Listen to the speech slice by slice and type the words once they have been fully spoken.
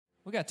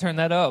We got to turn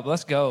that up.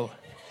 Let's go.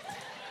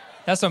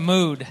 That's a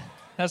mood.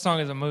 That song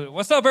is a mood.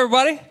 What's up,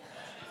 everybody?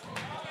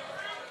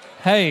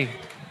 Hey,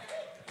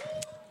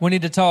 we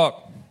need to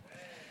talk.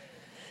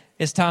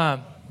 It's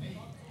time.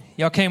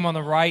 Y'all came on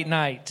the right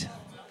night.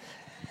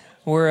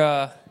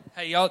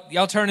 Hey,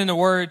 y'all turn in the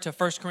word to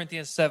 1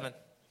 Corinthians 7.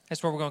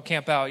 That's where we're going to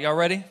camp out. Y'all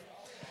ready?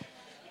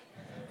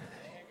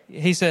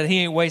 He said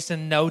he ain't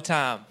wasting no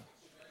time.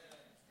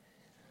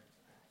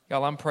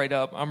 Y'all, I'm prayed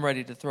up. I'm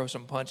ready to throw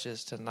some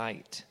punches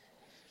tonight.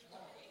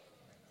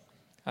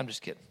 I'm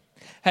just kidding.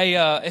 Hey,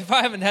 if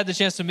I haven't had the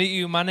chance to meet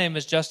you, my name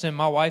is Justin.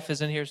 My wife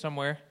is in here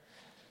somewhere.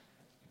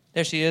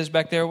 There she is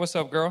back there. What's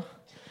up, girl?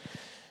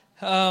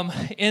 We've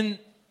been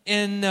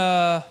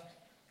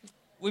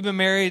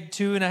married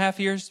 2.5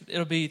 years.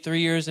 It'll be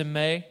 3 years in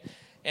May.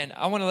 And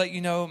I want to let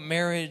you know,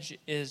 marriage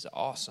is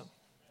awesome.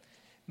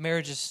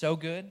 Marriage is so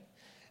good.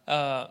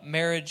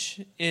 Marriage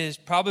is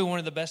probably one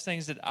of the best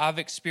things that I've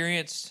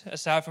experienced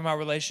aside from my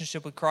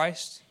relationship with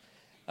Christ,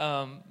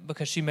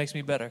 because she makes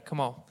me better. Come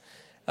on.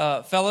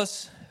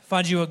 Fellas,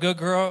 find you a good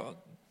girl.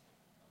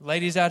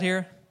 Ladies out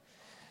here,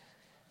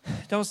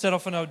 don't settle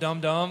for no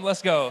dum-dum.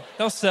 Let's go.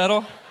 Don't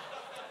settle.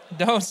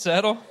 Don't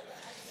settle.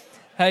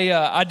 Hey,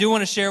 I do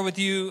want to share with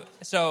you.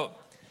 So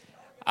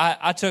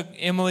I took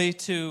Emily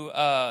to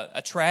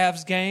a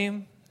Travs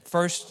game.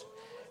 First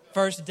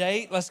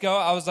date. Let's go.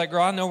 I was like,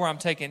 girl, I know where I'm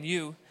taking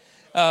you.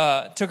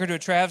 Took her to a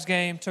Travs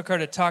game. Took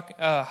her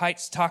to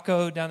Heights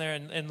Taco down there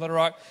in Little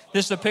Rock.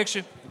 This is a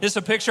picture. This is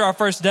a picture of our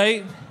first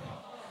date.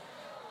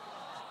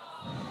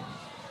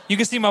 You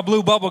can see my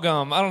blue bubble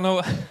gum. I don't know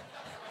if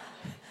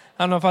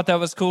I thought that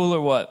was cool or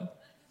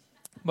what.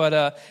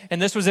 But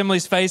and this was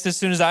Emily's face as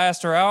soon as I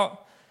asked her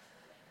out.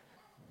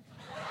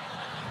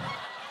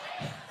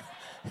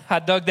 I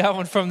dug that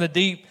one from the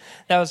deep.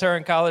 That was her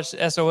in college,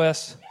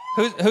 SOS.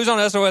 Who's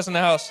on SOS in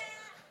the house?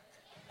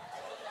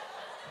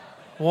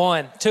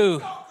 1,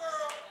 2.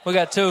 We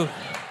got 2.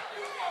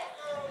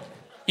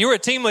 You were a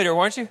team leader,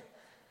 weren't you?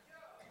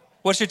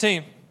 What's your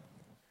team?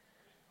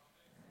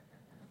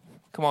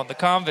 Come on, the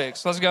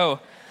Convicts. Let's go.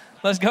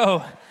 Let's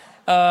go.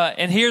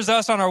 And here's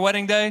us on our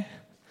wedding day.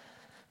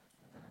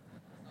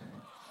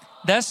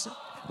 Let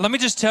me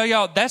just tell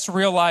y'all, that's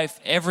real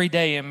life every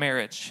day in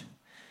marriage.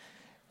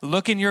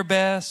 Looking your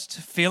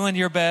best, feeling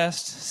your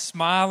best,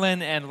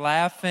 smiling and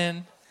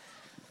laughing.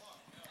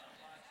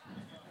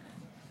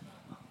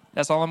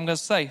 That's all I'm going to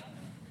say.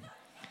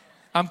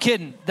 I'm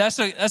kidding. That's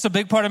a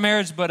big part of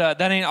marriage, but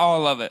that ain't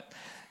all of it.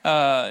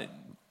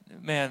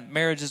 Man,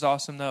 marriage is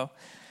awesome, though.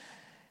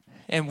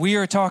 And we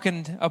are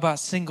talking about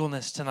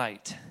singleness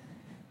tonight.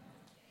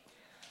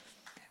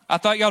 I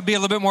thought y'all would be a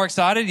little bit more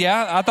excited.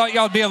 Yeah, I thought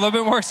y'all would be a little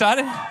bit more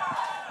excited.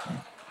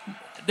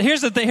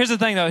 Here's the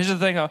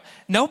thing, though.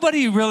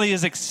 Nobody really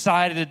is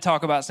excited to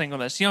talk about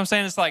singleness. You know what I'm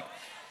saying? It's like,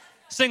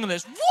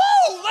 singleness.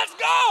 Woo, let's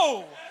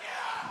go.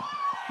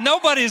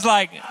 Nobody's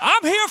like,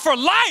 I'm here for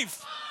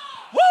life.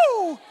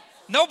 Woo.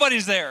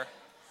 Nobody's there.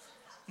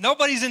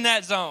 Nobody's in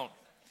that zone.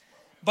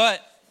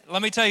 But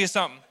let me tell you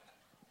something.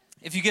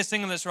 If you get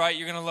singleness right,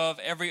 you're going to love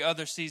every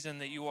other season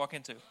that you walk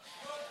into.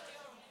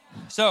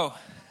 So,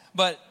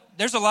 but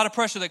there's a lot of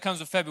pressure that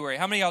comes with February.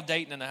 How many of y'all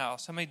dating in the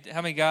house? How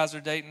many guys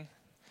are dating?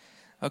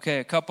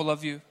 Okay, a couple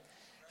of you.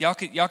 Y'all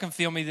can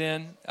feel me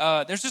then.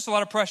 There's just a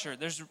lot of pressure.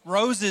 There's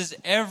roses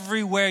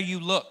everywhere you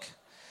look.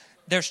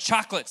 There's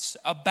chocolates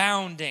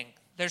abounding.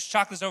 There's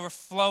chocolates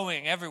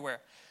overflowing everywhere.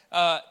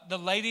 The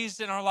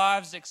ladies in our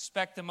lives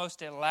expect the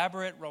most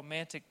elaborate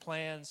romantic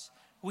plans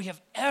we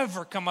have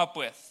ever come up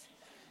with.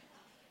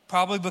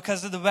 Probably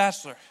because of The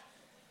Bachelor.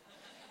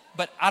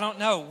 But I don't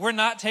know. We're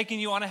not taking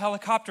you on a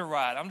helicopter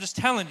ride. I'm just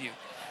telling you.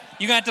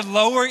 You're going to have to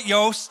lower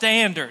your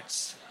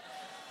standards.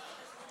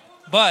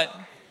 But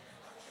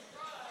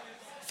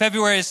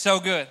February is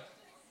so good.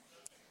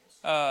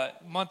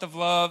 Month of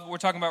love. We're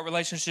talking about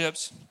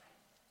relationships.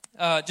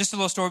 Just a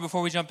little story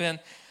before we jump in.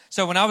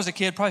 So when I was a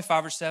kid, probably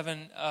 5 or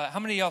 7, how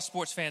many of y'all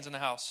sports fans in the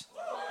house?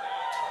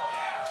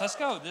 Let's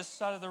go. This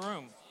side of the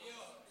room.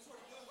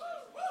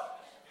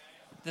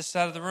 This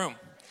side of the room.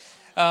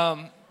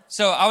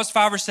 So I was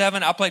 5 or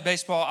 7. I played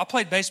baseball. I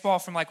played baseball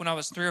from like when I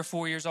was 3 or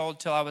 4 years old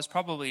till I was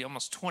probably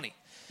almost 20.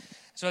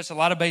 So it's a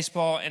lot of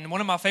baseball. And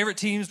one of my favorite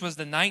teams was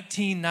the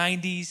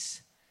 1990s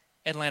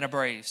Atlanta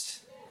Braves.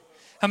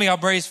 How many of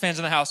y'all Braves fans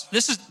in the house?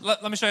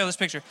 Let me show you this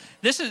picture.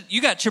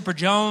 You got Chipper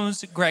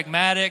Jones, Greg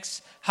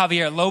Maddux,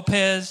 Javier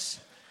Lopez,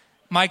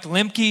 Mike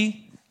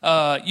Lemke.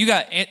 You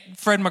got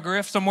Fred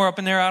McGriff somewhere up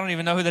in there. I don't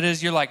even know who that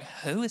is. You're like,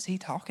 who is he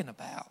talking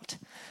about?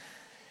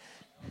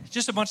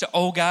 Just a bunch of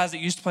old guys that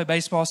used to play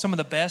baseball, some of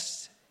the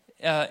best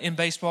in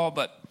baseball.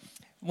 But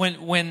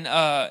when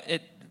I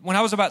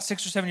was about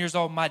 6 or 7 years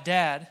old, my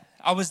dad,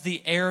 I was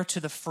the heir to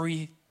the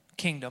free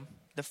kingdom,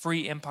 the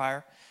free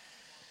empire.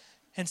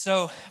 And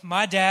so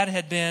my dad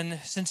had been,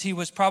 since he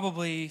was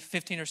probably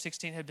 15 or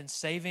 16, had been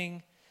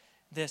saving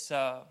this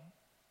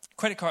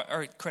collecting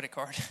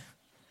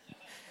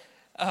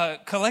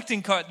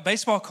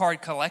baseball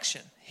card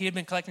collection. He had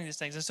been collecting these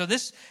things. And so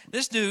this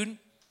dude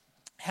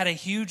had a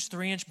huge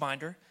 3-inch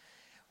binder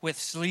with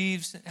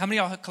sleeves. How many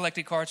of y'all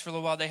collected cards for a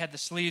little while? They had the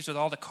sleeves with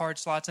all the card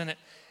slots in it.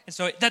 And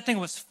so that thing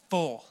was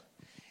full.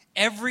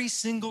 Every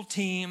single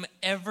team,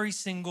 every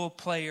single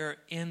player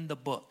in the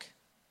book,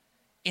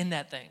 in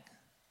that thing.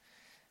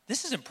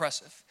 This is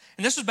impressive.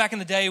 And this was back in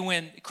the day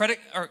when credit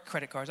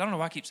cards, I don't know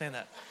why I keep saying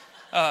that.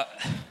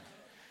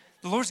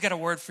 The Lord's got a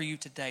word for you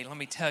today, let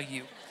me tell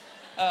you.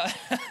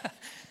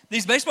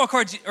 These baseball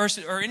cards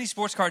or any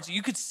sports cards,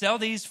 you could sell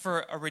these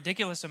for a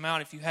ridiculous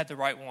amount if you had the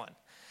right one.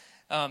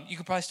 You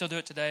could probably still do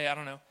it today, I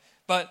don't know.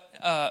 But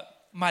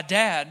my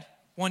dad,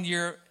 one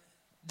year,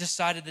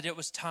 decided that it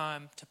was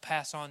time to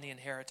pass on the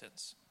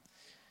inheritance.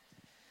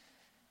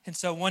 And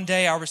so one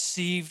day I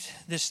received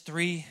this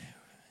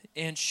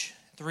 3-inch,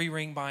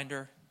 3-ring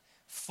binder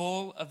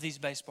full of these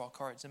baseball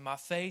cards. And my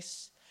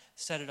face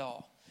said it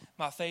all.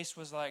 My face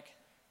was like,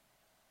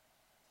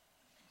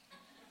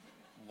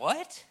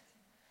 what?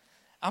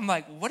 I'm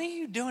like, what are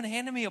you doing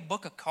handing me a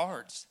book of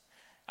cards?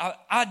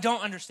 I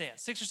don't understand.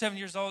 6 or 7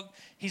 years old,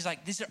 he's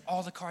like, these are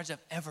all the cards I've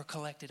ever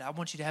collected. I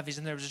want you to have these.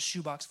 And there was a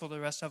shoebox full of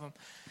the rest of them.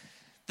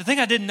 The thing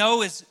I didn't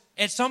know is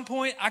at some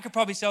point, I could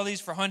probably sell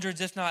these for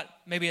hundreds, if not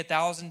maybe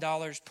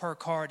 $1,000 per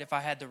card if I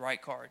had the right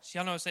cards.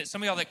 Y'all know what I'm saying?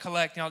 Some of y'all that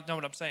collect, y'all know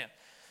what I'm saying.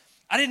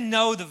 I didn't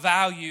know the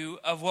value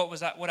of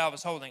what I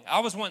was holding. I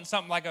was wanting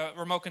something like a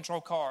remote control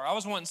car. I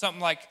was wanting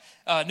something like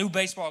a new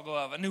baseball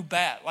glove, a new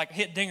bat, like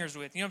hit dingers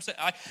with. You know what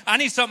I'm saying? I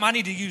need something I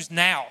need to use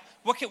now.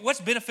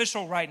 What's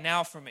beneficial right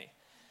now for me?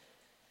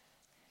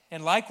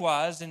 And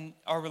likewise, in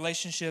our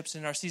relationships,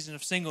 in our season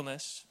of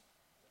singleness,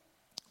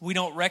 we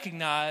don't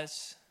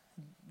recognize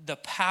the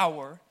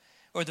power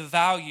or the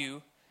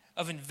value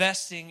of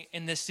investing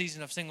in this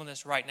season of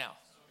singleness right now.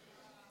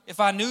 If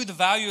I knew the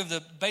value of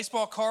the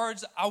baseball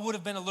cards, I would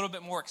have been a little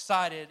bit more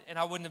excited, and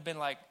I wouldn't have been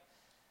like,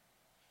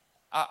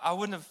 I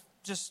wouldn't have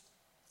just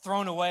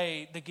thrown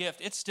away the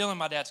gift. It's still in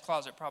my dad's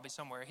closet probably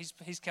somewhere.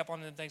 He's kept one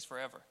of them things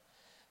forever.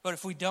 But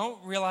if we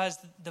don't realize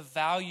the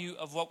value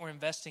of what we're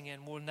investing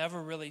in, we'll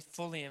never really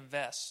fully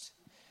invest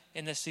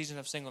in this season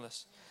of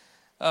singleness.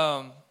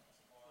 I've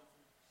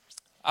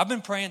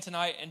been praying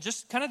tonight, and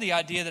just kind of the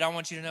idea that I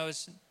want you to know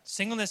is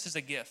singleness is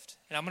a gift.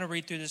 And I'm going to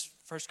read through this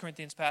 1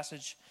 Corinthians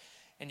passage,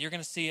 and you're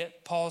going to see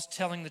it. Paul's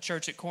telling the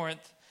church at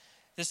Corinth,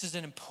 this is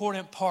an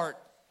important part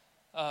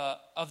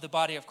of the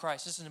body of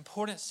Christ. This is an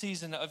important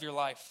season of your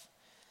life.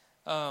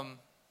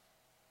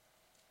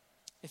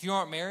 If you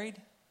aren't married,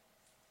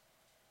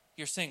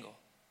 you're single,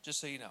 just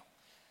so you know.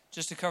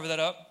 Just to cover that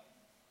up,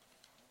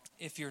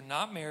 if you're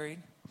not married,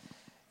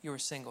 you're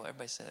single.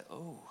 Everybody said,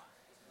 oh.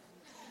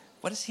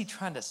 What is he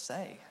trying to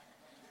say?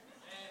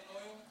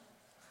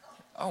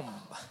 Oh,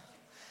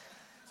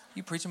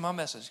 you preaching my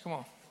message. Come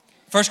on.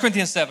 1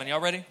 Corinthians 7. Y'all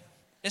ready?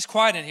 It's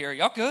quiet in here.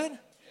 Y'all good?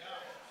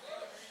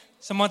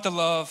 It's a month of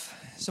love.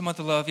 It's a month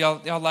of love.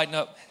 Y'all lighten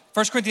up.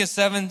 1 Corinthians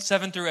 7,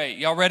 7 through 8.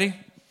 Y'all ready?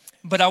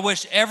 But I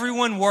wish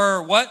everyone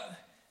were what?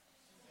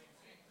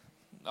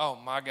 Oh,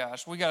 my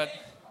gosh. We got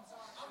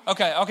to.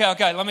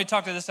 Okay. Let me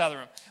talk to this side of the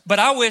room. But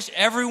I wish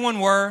everyone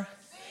were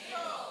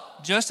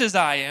just as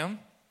I am.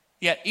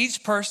 Yet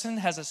each person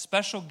has a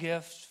special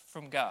gift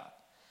from God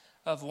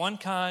of one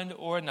kind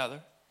or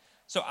another.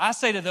 So I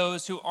say to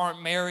those who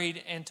aren't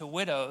married and to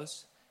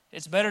widows,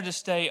 it's better to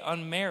stay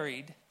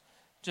unmarried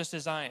just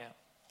as I am.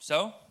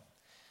 So,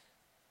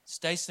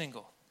 stay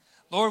single.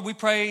 Lord, we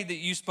pray that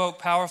you spoke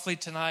powerfully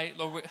tonight.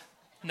 Lord,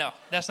 no,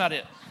 that's not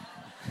it.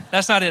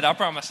 That's not it, I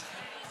promise.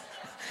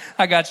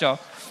 I got y'all.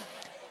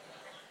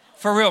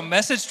 For real,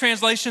 Message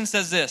translation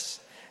says this: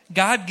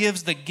 God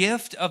gives the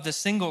gift of the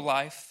single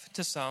life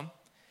to some,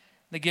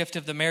 the gift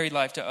of the married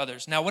life to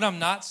others. Now, what I'm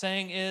not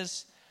saying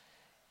is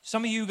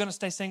some of you are going to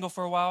stay single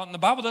for a while. And the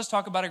Bible does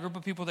talk about a group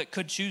of people that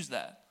could choose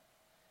that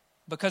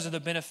because of the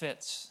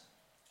benefits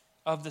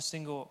of the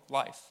single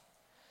life.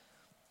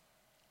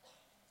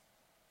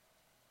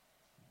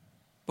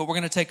 But we're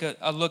going to take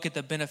a look at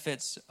the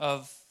benefits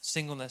of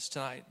singleness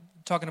tonight,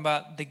 talking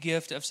about the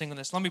gift of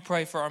singleness. Let me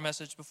pray for our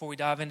message before we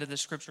dive into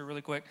this scripture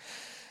really quick.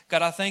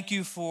 God, I thank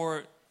you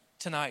for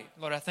tonight.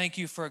 Lord, I thank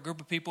you for a group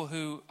of people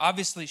who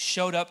obviously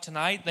showed up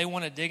tonight. They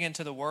want to dig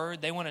into the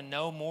word. They want to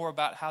know more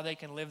about how they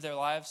can live their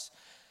lives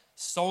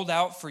sold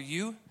out for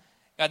you.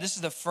 God, this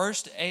is the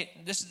first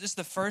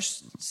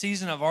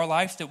season of our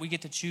life that we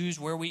get to choose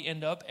where we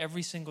end up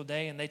every single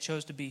day, and they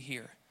chose to be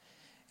here.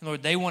 And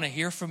Lord, they want to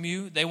hear from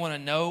you. They want to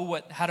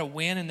know how to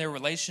win in their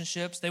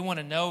relationships. They want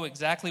to know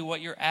exactly what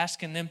you're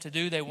asking them to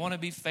do. They want to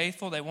be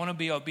faithful. They want to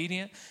be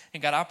obedient.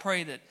 And God, I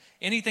pray that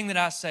anything that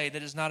I say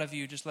that is not of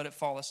you, just let it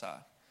fall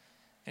aside.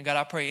 And God,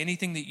 I pray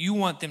anything that you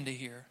want them to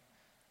hear,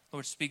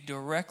 Lord, speak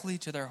directly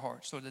to their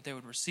hearts, Lord, that they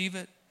would receive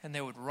it and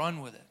they would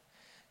run with it.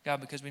 God,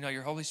 because we know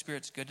your Holy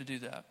Spirit's good to do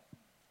that.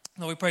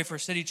 Lord, we pray for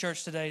City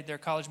Church today, their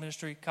college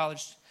ministry,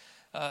 College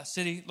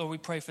City. Lord, we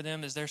pray for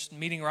them as they're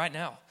meeting right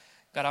now.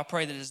 God, I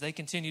pray that as they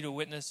continue to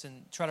witness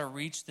and try to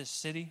reach this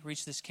city,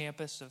 reach this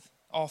campus of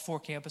all 4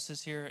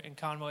 campuses here in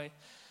Conway,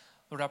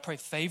 Lord, I pray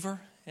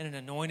favor and an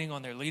anointing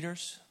on their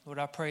leaders. Lord,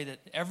 I pray that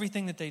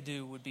everything that they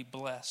do would be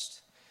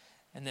blessed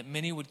and that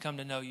many would come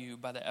to know you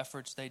by the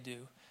efforts they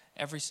do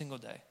every single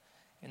day.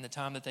 and the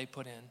time that they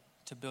put in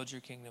to build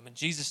your kingdom. In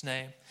Jesus'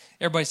 name,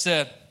 everybody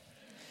said,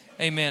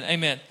 amen,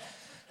 amen.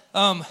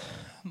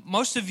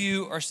 Most of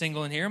you are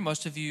single in here.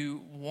 Most of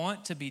you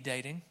want to be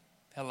dating.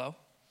 Hello.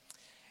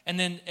 And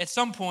then at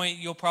some point,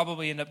 you'll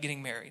probably end up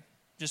getting married.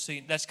 Just so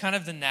that's kind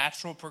of the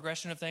natural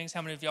progression of things.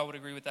 How many of y'all would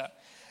agree with that?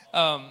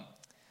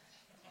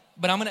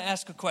 But I'm going to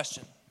ask a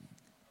question.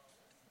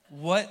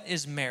 What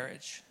is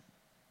marriage?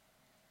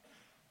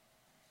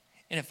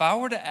 And if I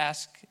were to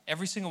ask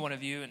every single one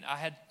of you, and I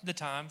had the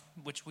time,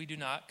 which we do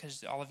not,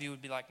 because all of you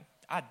would be like,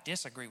 I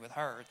disagree with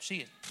her.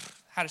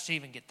 How does she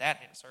even get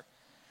that answer?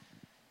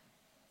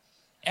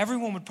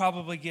 Everyone would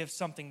probably give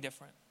something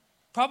different.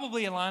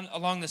 Probably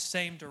along the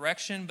same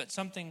direction, but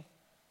something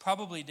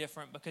probably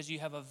different because you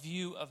have a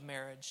view of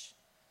marriage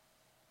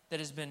that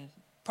has been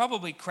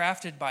probably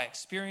crafted by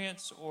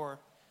experience or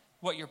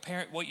what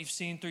you've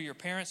seen through your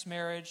parents'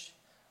 marriage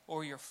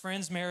or your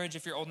friend's marriage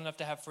if you're old enough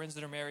to have friends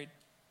that are married.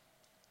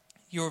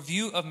 Your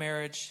view of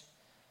marriage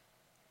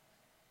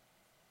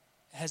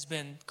has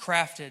been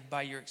crafted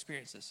by your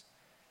experiences.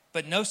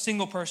 But no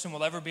single person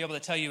will ever be able to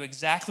tell you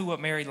exactly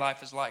what married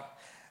life is like.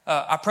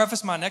 I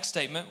preface my next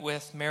statement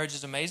with marriage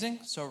is amazing,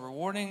 so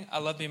rewarding. I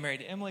love being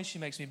married to Emily. She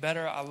makes me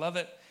better. I love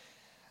it.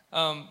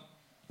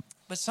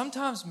 But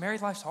sometimes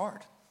married life's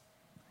hard.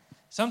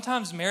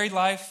 Sometimes married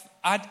life,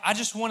 I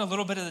just want a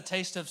little bit of the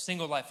taste of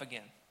single life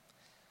again.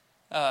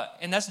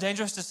 And that's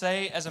dangerous to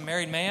say as a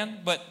married man,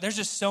 but there's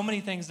just so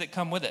many things that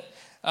come with it.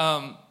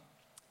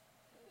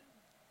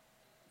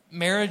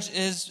 Marriage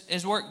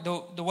is work.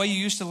 The way you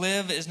used to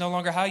live is no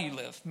longer how you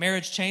live.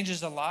 Marriage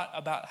changes a lot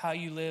about how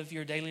you live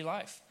your daily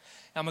life.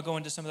 I'm going to go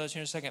into some of those here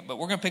in a second, but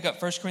we're going to pick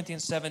up 1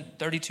 Corinthians 7,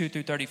 32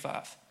 through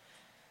 35.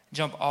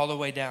 Jump all the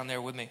way down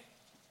there with me.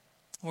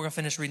 We're going to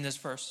finish reading this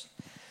verse.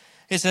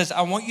 It says,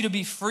 I want you to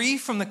be free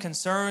from the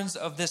concerns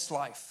of this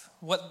life.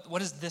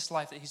 What is this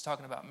life that he's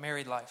talking about?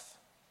 Married life.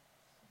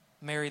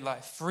 Married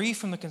life. Free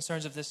from the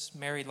concerns of this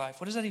married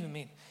life. What does that even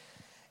mean?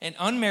 An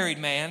unmarried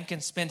man can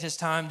spend his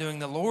time doing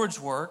the Lord's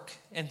work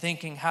and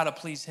thinking how to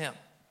please him.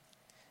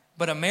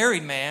 But a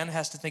married man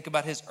has to think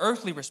about his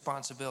earthly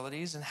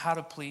responsibilities and how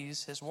to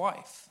please his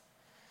wife.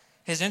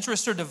 His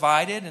interests are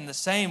divided in the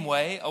same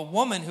way. A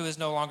woman who is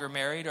no longer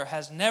married or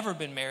has never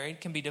been married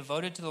can be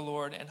devoted to the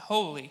Lord and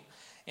holy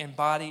in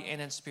body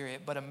and in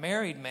spirit. But a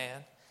married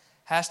man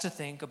has to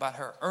think about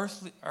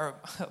a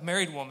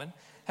married woman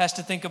has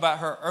to think about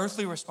her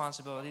earthly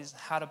responsibilities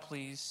and how to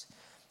please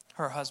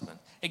her husband.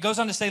 It goes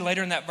on to say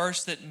later in that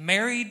verse that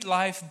married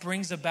life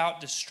brings about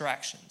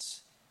distractions.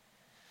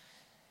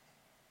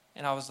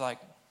 And I was like,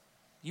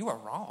 you are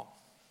wrong.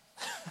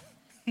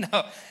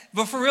 No,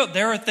 but for real,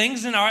 there are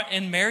things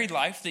in married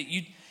life that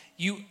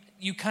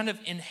you kind of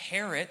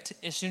inherit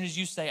as soon as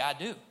you say I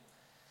do.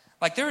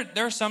 Like there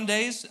are some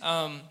days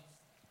I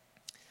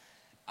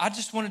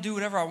just want to do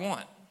whatever I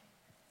want.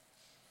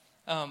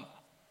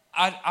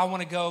 I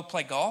want to go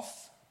play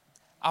golf.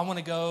 I want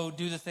to go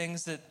do the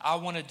things that I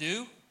want to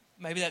do.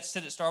 Maybe that's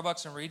sit at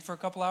Starbucks and read for a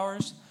couple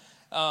hours.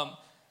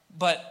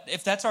 But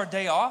if that's our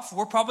day off,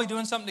 we're probably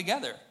doing something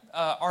together.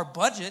 Our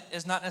budget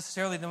is not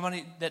necessarily the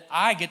money that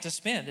I get to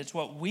spend. It's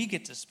what we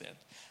get to spend.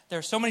 There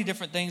are so many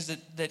different things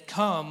that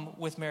come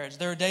with marriage.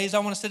 There are days I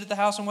want to sit at the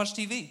house and watch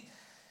TV.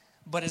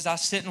 But as I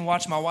sit and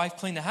watch my wife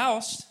clean the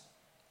house,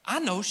 I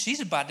know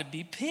she's about to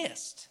be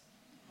pissed.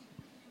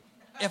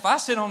 If I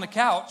sit on the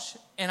couch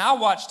and I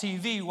watch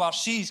TV while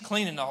she's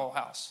cleaning the whole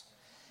house,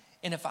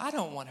 and if I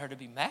don't want her to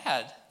be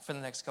mad for the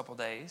next couple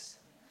days,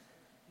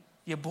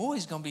 your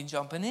boy's going to be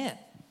jumping in.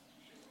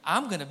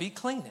 I'm going to be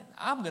cleaning.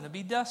 I'm going to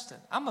be dusting.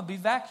 I'm going to be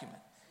vacuuming.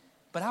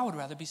 But I would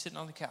rather be sitting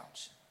on the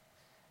couch.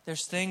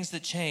 There's things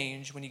that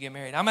change when you get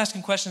married. I'm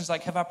asking questions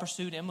like, have I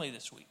pursued Emily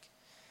this week?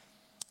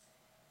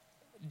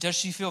 Does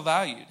she feel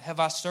valued? Have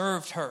I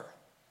served her?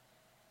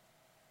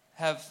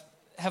 Have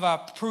I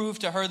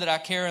proved to her that I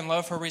care and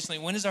love her recently?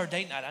 When is our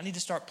date night? I need to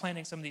start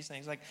planning some of these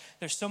things. Like,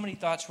 there's so many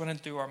thoughts running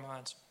through our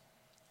minds.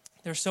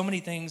 There's so many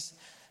things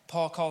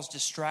Paul calls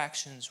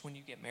distractions when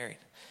you get married.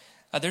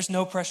 There's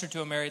no pressure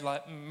to a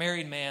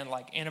married man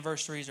like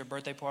anniversaries or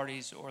birthday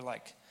parties or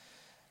like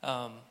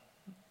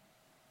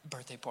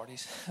birthday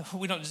parties.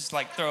 We don't just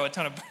like throw a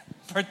ton of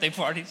birthday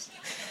parties.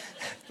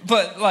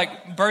 But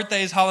like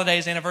birthdays,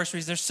 holidays,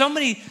 anniversaries. There's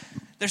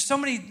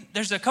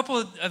a couple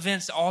of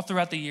events all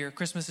throughout the year.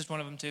 Christmas is one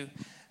of them too.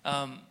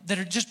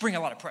 That just bring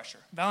a lot of pressure.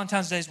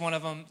 Valentine's Day is one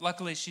of them.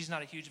 Luckily, she's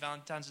not a huge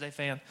Valentine's Day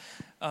fan.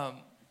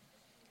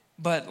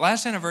 But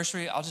last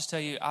anniversary, I'll just tell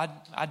you,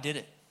 I did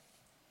it.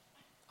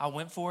 I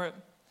went for it.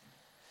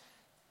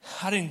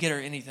 I didn't get her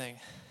anything.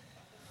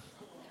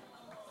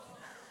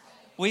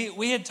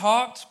 We had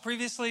talked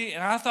previously,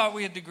 and I thought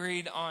we had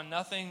agreed on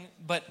nothing.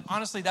 But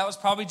honestly, that was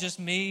probably just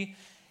me.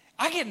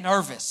 I get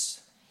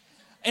nervous.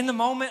 In the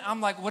moment,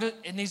 I'm like,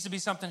 it needs to be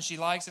something she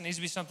likes. It needs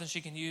to be something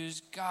she can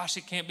use. Gosh,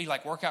 it can't be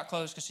like workout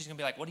clothes because she's going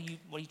to be like, what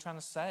are you trying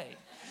to say?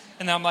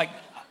 And I'm like,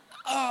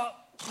 oh,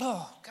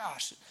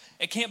 gosh.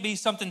 It can't be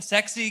something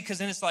sexy because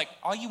then it's like,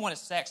 all you want is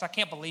sex. I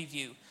can't believe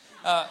you.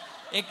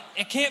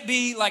 It can't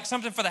be like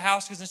something for the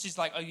house because then she's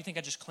like, oh, you think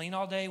I just clean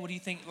all day? What do you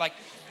think? Like,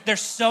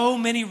 there's so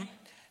many.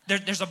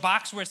 There's a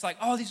box where it's like,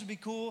 oh, these would be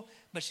cool.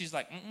 But she's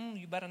like,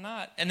 you better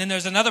not. And then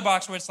there's another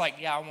box where it's like,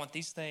 yeah, I want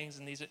these things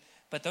and these.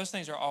 But those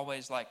things are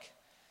always like,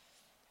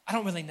 I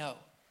don't really know.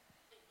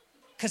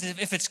 Because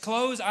if it's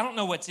clothes, I don't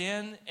know what's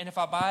in. And if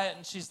I buy it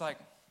and she's like,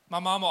 my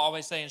mom will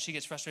always say, and she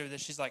gets frustrated with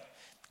this, she's like,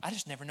 I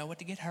just never know what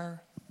to get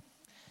her.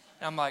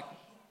 And I'm like,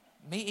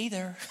 me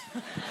either.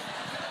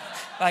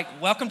 Like,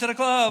 welcome to the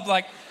club.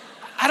 Like,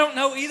 I don't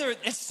know either.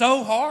 It's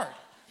so hard.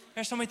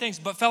 There's so many things.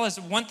 But fellas,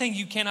 one thing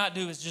you cannot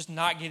do is just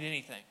not get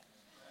anything.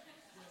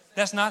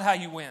 That's not how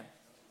you win.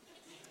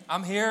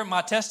 I'm here,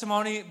 my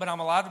testimony, but I'm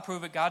allowed to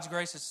prove it. God's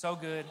grace is so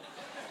good.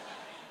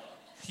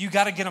 You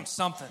got to get them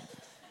something.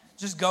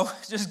 Just go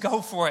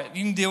for it.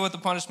 You can deal with the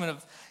punishment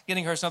of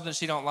getting her something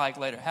she don't like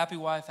later. Happy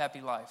wife,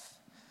 happy life.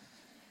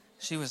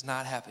 She was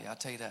not happy, I'll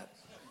tell you that.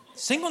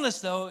 Singleness,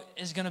 though,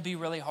 is going to be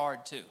really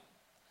hard, too.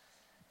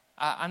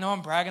 I know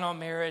I'm bragging on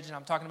marriage, and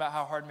I'm talking about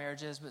how hard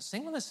marriage is, but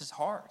singleness is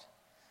hard.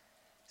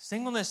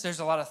 Singleness, there's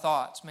a lot of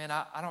thoughts. Man,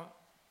 I don't,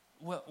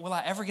 will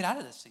I ever get out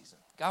of this season?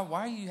 God,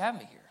 why are you having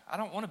me here? I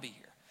don't want to be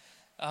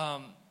here.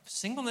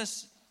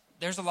 Singleness,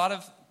 there's a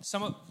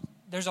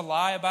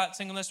lie about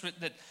singleness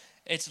that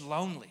it's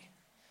lonely.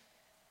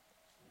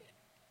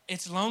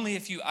 It's lonely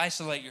if you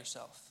isolate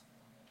yourself.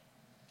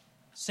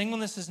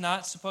 Singleness is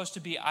not supposed to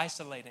be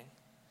isolating.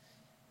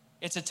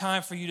 It's a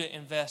time for you to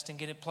invest and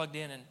get it plugged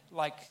in. And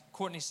like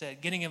Courtney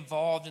said, getting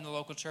involved in the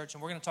local church.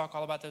 And we're going to talk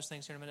all about those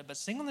things here in a minute. But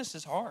singleness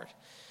is hard.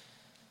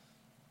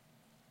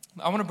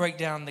 I want to break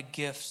down the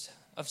gifts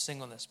of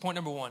singleness. Point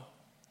number 1.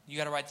 You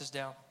got to write this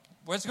down.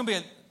 Well, it's going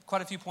to be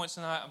quite a few points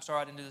tonight. I'm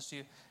sorry I didn't do this to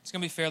you. It's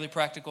going to be fairly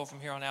practical from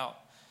here on out.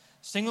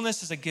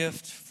 Singleness is a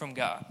gift from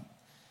God.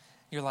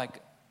 You're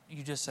like,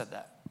 you just said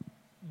that.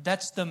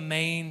 That's the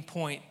main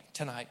point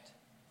tonight.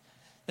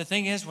 The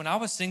thing is, when I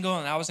was single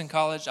and I was in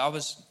college, I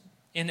was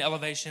in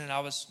Elevation and I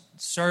was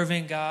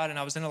serving God and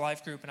I was in a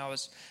life group and I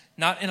was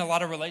not in a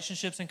lot of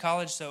relationships in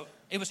college. So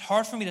it was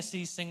hard for me to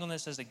see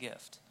singleness as a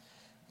gift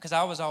because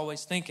I was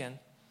always thinking,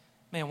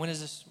 man, when's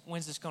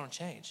this going to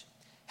change?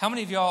 How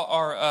many of y'all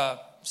are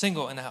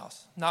single in the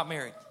house? Not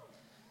married.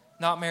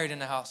 Not married in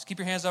the house. Keep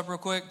your hands up real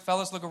quick.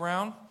 Fellas, look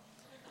around.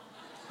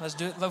 Let's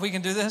do it. We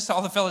can do this.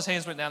 All the fellas'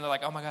 hands went down. They're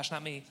like, oh my gosh,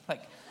 not me.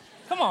 Like,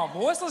 come on,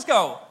 boys, let's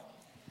go.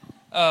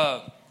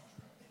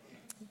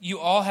 You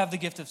all have the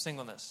gift of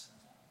singleness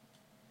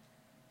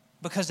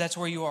because that's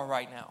where you are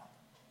right now.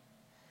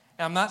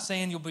 And I'm not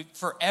saying you'll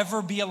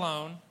forever be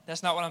alone.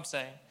 That's not what I'm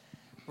saying.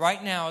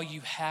 Right now,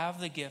 you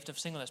have the gift of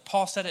singleness.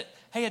 Paul said it,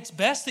 hey, it's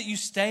best that you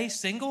stay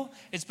single.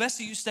 It's best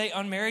that you stay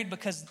unmarried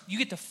because you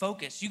get to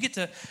focus. You get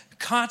to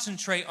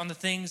concentrate on the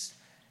things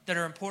that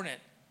are important,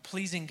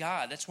 pleasing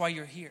God. That's why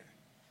you're here.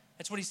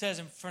 That's what he says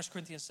in 1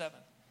 Corinthians 7.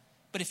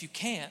 But if you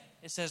can't,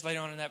 it says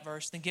later on in that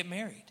verse, then get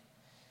married.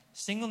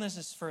 Singleness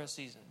is for a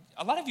season.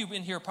 A lot of you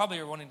in here probably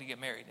are wanting to get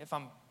married,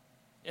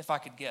 if I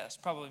could guess.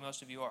 Probably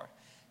most of you are.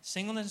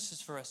 Singleness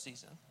is for a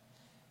season.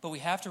 But we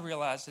have to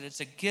realize that it's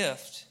a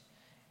gift.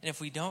 And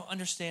if we don't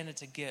understand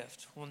it's a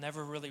gift, we'll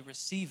never really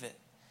receive it.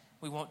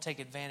 We won't take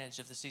advantage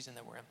of the season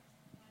that we're in.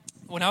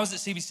 When I was at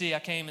CBC, I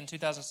came in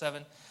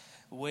 2007,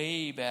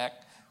 way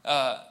back.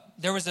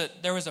 There was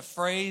a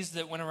phrase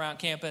that went around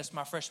campus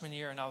my freshman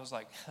year, and I was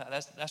like,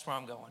 that's where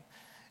I'm going.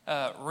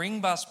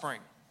 Ring by spring.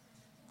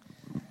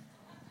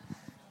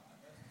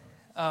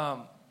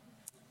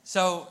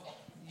 So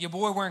your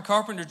boy wearing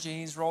carpenter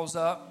jeans rolls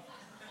up.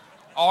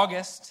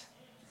 August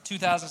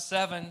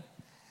 2007.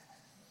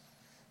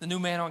 The new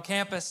man on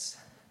campus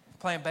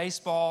playing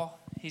baseball.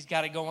 He's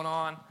got it going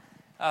on.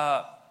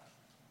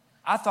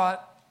 I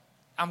thought,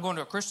 I'm going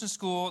to a Christian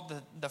school.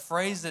 The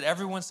phrase that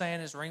everyone's saying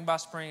is ring by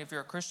spring. If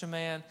you're a Christian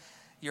man,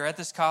 you're at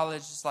this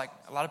college. It's like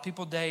a lot of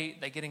people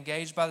date. They get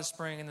engaged by the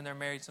spring, and then they're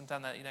married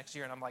sometime that next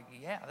year. And I'm like,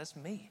 yeah, that's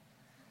me.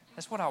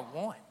 That's what I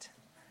want.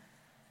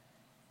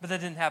 But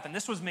that didn't happen.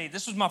 This was me.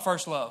 This was my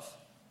first love.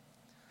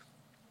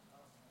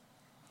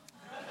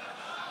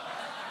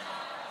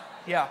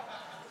 Yeah.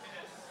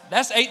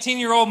 That's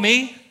 18-year-old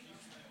me.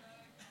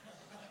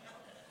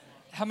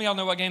 How many of y'all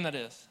know what game that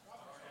is?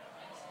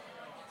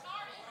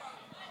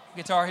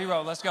 Guitar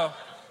Hero. Let's go.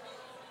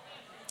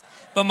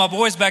 But my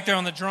boy's back there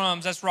on the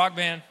drums. That's Rock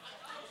Band.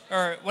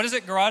 Or what is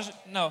it? Garage?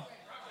 No.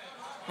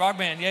 Rock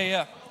Band.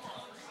 Yeah.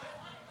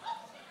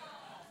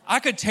 I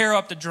could tear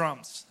up the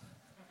drums.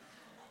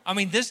 I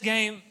mean, this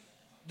game,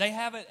 they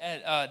have it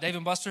at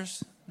Dave &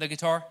 Buster's, the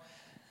guitar.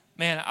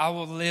 Man, I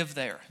will live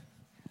there.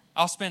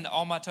 I'll spend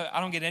all my time.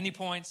 I don't get any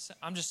points.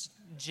 I'm just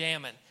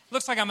jamming.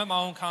 Looks like I'm at my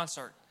own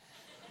concert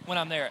when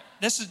I'm there.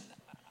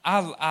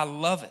 I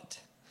love it.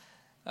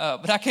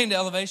 But I came to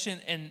Elevation,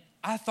 and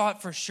I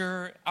thought for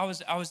sure, I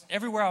was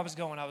everywhere I was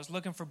going, I was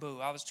looking for Boo.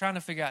 I was trying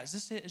to figure out, is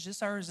this it? Is this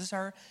her? Is this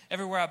her?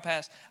 Everywhere I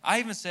passed. I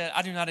even said,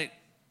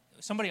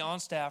 somebody on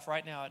staff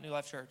right now at New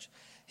Life Church,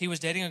 he was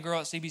dating a girl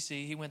at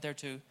CBC. He went there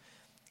too.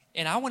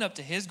 And I went up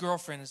to his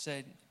girlfriend and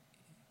said,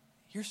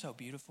 you're so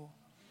beautiful.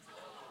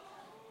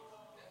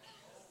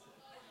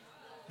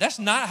 That's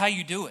not how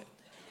you do it.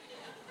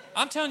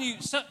 I'm telling you,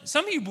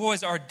 some of you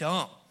boys are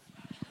dumb.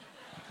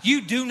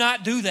 You do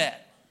not do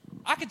that.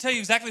 I can tell you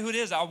exactly who it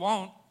is. I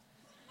won't,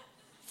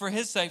 for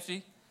his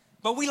safety.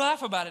 But we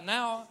laugh about it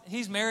now.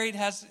 He's married,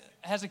 has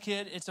a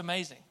kid. It's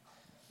amazing.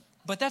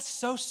 But that's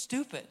so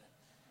stupid.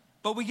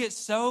 But we get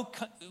so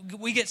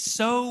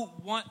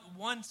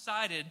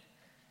one-sided,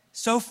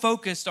 so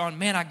focused on,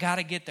 man, I got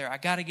to get there. I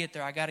got to get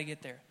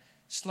there.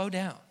 Slow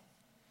down.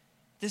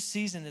 This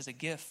season is a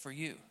gift for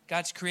you.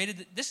 God's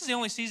created. This is the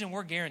only season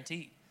we're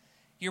guaranteed.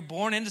 You're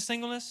born into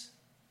singleness,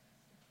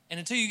 and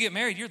until you get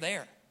married, you're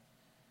there.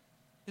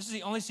 This is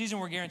the only season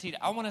we're guaranteed.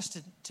 I want us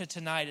to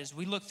tonight, as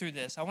we look through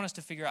this, I want us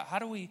to figure out how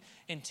do we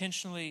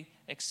intentionally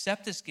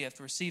accept this gift,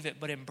 receive it,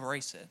 but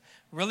embrace it.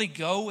 Really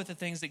go with the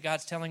things that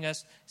God's telling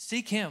us.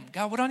 Seek Him.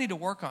 God, what do I need to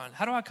work on?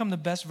 How do I become the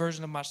best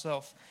version of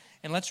myself?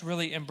 And let's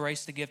really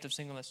embrace the gift of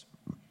singleness.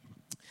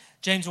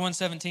 James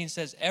 1:17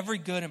 says, every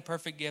good and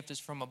perfect gift is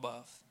from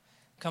above,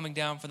 coming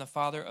down from the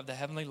Father of the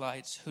heavenly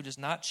lights, who does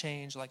not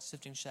change like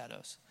sifting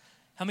shadows.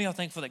 How many of y'all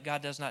thankful that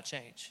God does not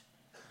change?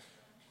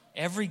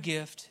 Every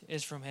gift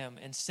is from Him,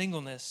 and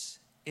singleness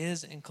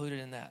is included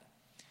in that.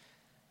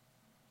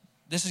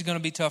 This is going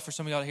to be tough for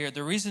some of y'all to hear.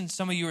 The reason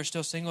some of you are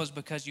still single is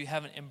because you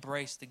haven't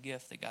embraced the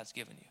gift that God's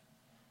given you.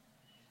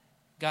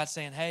 God's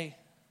saying, hey,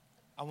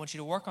 I want you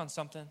to work on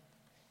something.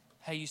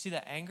 Hey, you see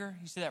that anger?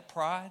 You see that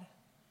pride?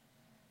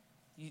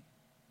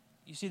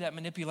 You see that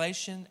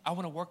manipulation? I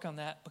want to work on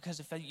that, because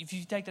if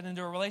you take that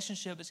into a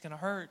relationship, it's going to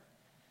hurt.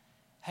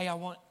 Hey,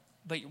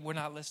 but we're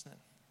not listening.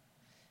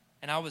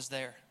 And I was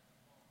there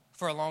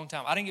for a long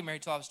time. I didn't get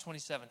married till I was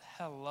 27.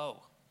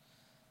 Hello.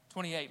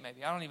 28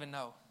 maybe. I don't even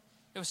know.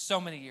 It was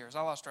so many years.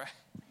 I lost track.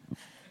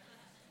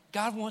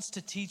 God wants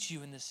to teach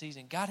you in this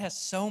season. God has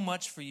so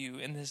much for you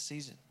in this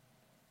season.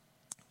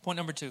 Point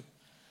number 2.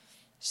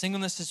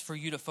 Singleness is for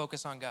you to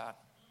focus on God.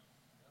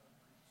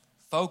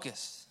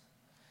 Focus.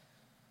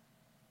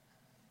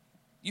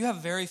 You have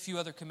very few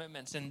other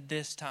commitments in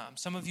this time.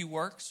 Some of you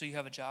work, so you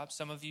have a job.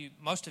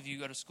 Most of you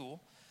go to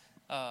school.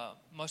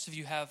 Most of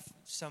you have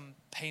some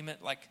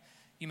payment, like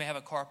you may have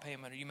a car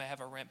payment or you may have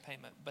a rent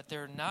payment. But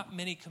there are not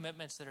many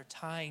commitments that are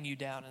tying you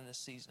down in this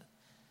season.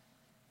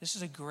 This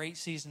is a great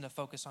season to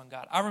focus on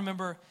God. I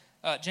remember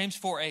James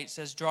 4:8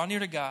 says, draw near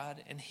to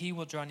God and He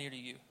will draw near to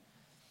you.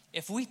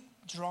 If we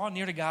draw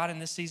near to God in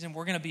this season,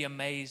 we're going to be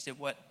amazed at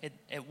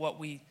what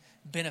we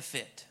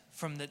benefit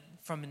from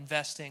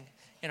investing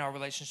in our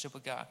relationship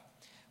with God.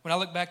 When I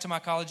look back to my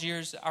college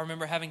years, I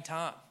remember having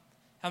time.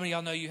 How many of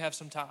y'all know you have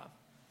some time?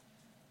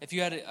 If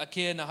you had a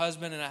kid and a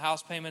husband and a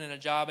house payment and a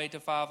job 8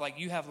 to 5, like,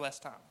 you have less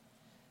time.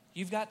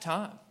 You've got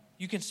time.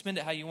 You can spend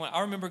it how you want.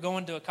 I remember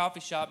going to a coffee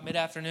shop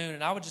mid-afternoon,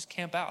 and I would just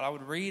camp out. I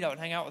would read. I would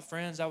hang out with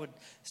friends. I would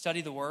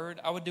study the Word.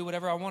 I would do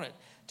whatever I wanted.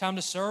 Time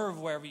to serve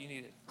wherever you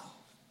needed.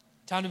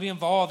 Time to be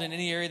involved in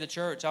any area of the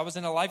church. I was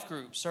in a life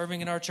group,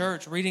 serving in our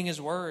church, reading His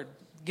Word.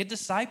 Get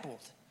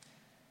discipled.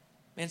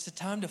 Man, it's a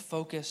time to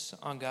focus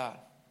on God.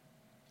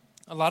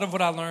 A lot of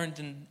what I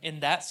learned in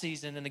that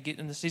season,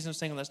 in the season of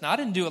singleness. Now, I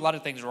didn't do a lot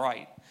of things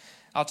right.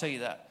 I'll tell you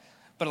that.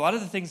 But a lot of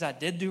the things I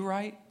did do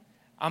right,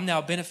 I'm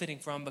now benefiting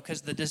from,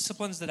 because the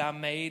disciplines that I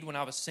made when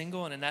I was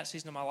single and in that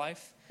season of my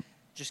life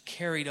just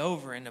carried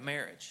over into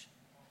marriage.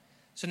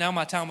 So now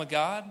my time with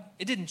God,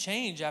 it didn't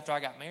change after I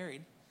got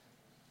married.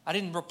 I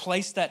didn't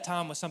replace that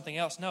time with something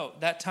else. No,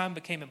 that time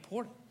became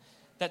important.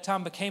 That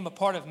time became a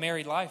part of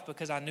married life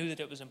because I knew that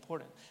it was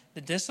important.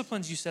 The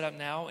disciplines you set up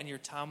now in your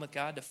time with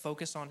God to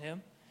focus on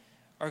Him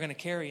are going to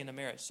carry into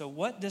marriage. So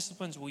what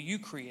disciplines will you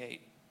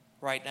create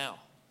right now?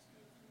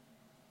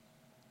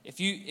 If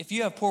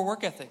you have poor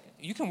work ethic,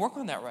 you can work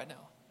on that right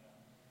now.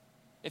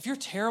 If you're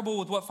terrible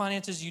with what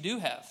finances you do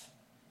have,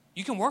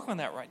 you can work on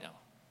that right now.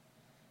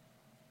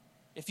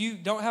 If you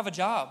don't have a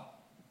job,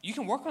 you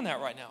can work on that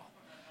right now.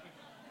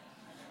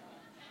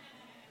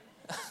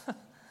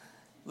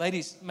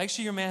 Ladies, make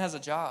sure your man has a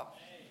job.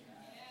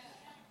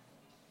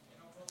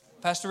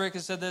 Pastor Rick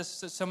has said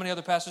this. So many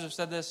other pastors have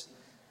said this.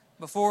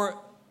 Before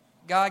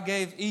God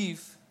gave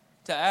Eve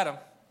to Adam,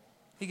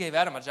 He gave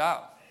Adam a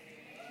job.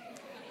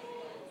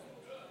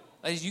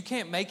 Ladies, you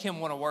can't make him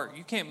want to work.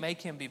 You can't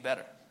make him be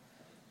better.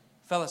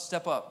 Fellas,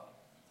 step up.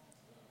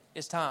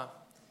 It's time.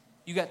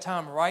 You got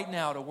time right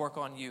now to work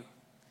on you.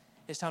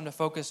 It's time to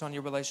focus on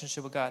your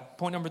relationship with God.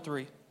 Point number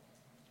 3.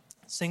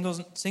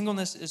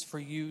 Singleness is for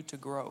you to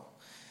grow.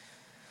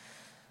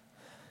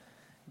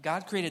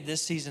 God created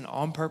this season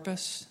on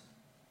purpose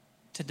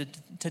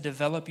to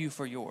develop you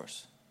for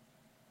yours.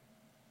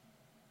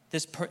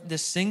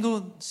 This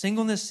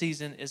singleness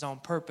season is on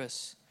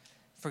purpose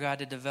for God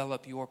to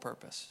develop your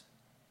purpose.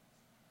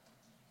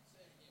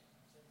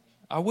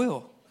 I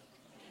will.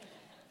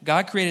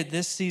 God created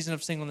this season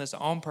of singleness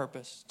on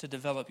purpose to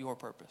develop your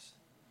purpose.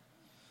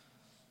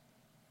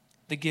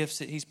 The gifts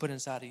that He's put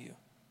inside of you.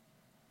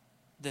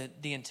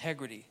 The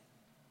integrity,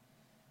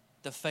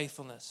 the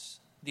faithfulness,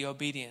 the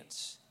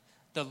obedience,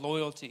 the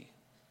loyalty,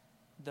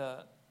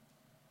 the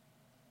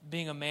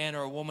being a man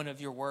or a woman of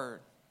your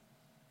word,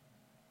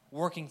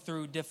 working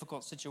through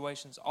difficult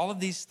situations. All of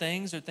these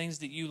things are things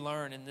that you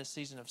learn in this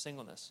season of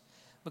singleness.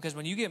 Because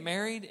when you get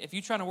married, if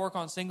you're trying to work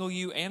on single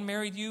you and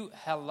married you,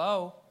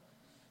 hello,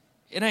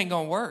 it ain't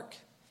going to work.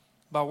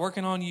 By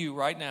working on you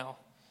right now,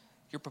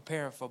 you're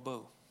preparing for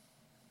boo.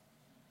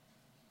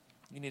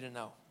 You need to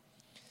know.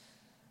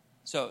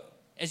 So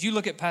as you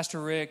look at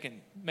Pastor Rick, and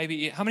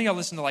maybe, how many of y'all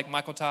listen to like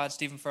Michael Todd,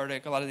 Stephen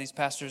Furtick, a lot of these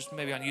pastors,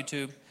 maybe on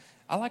YouTube?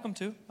 I like them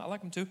too.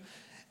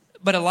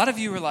 But a lot of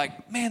you are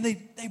like, man,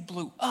 they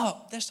blew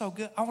up. They're so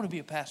good. I want to be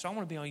a pastor. I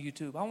want to be on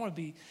YouTube. I want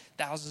to be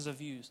thousands of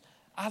views.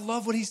 I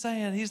love what he's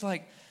saying. He's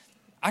like,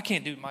 I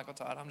can't do Michael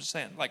Todd. I'm just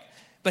saying, like,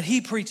 but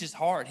he preaches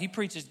hard. He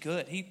preaches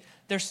good.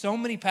 There's so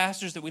many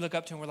pastors that we look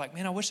up to and we're like,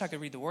 man, I wish I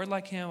could read the word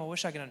like him. I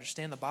wish I could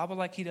understand the Bible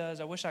like he does.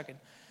 I wish I could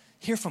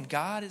hear from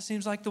God, it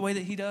seems like, the way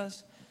that he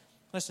does.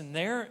 Listen,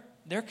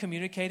 they're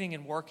communicating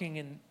and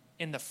working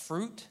in the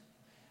fruit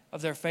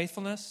of their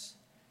faithfulness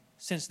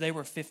since they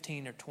were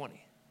 15 or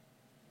 20.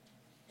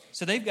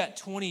 So they've got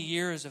 20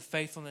 years of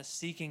faithfulness,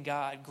 seeking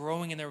God,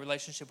 growing in their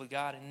relationship with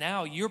God. And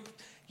now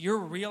you're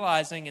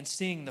realizing and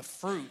seeing the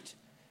fruit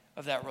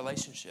of that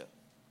relationship.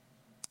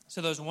 So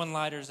those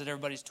one-liners that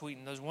everybody's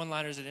tweeting, those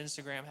one-liners that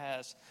Instagram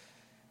has,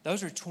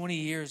 those are 20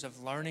 years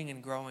of learning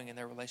and growing in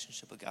their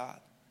relationship with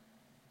God.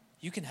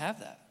 You can have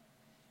that.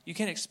 You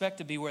can't expect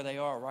to be where they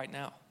are right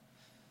now.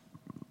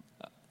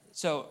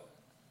 So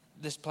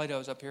this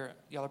Plato's up here.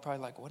 Y'all are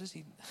probably like, what is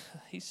he?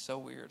 He's so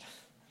weird.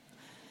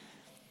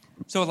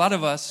 So a lot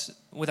of us,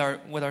 with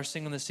our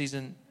singleness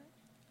season,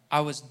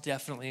 I was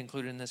definitely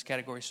included in this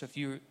category. So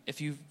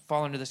if you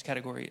fall into this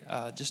category,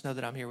 just know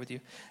that I'm here with you.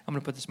 I'm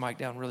going to put this mic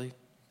down really,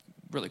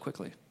 really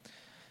quickly.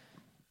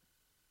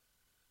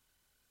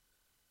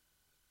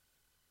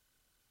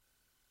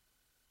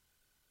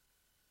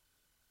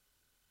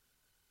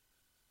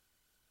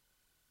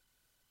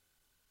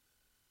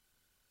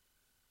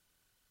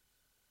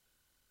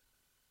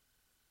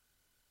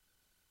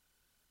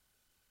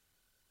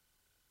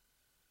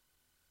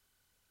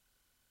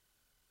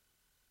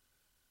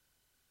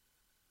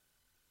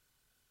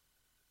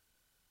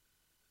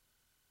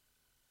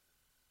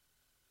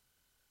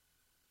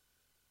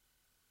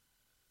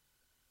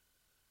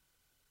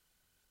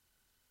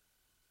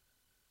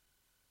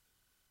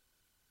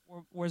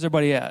 Where's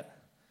everybody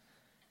at?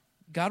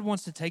 God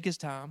wants to take his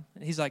time.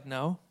 And he's like,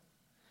 no.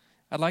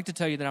 I'd like to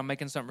tell you that I'm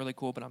making something really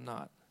cool, but I'm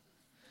not.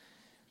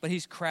 But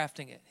he's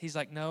crafting it. He's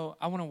like, no,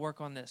 I want to work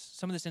on this.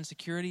 Some of this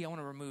insecurity, I want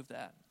to remove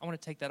that. I want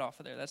to take that off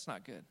of there. That's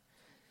not good.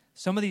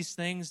 Some of these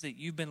things that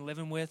you've been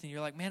living with, and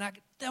you're like, man,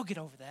 they'll get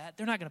over that.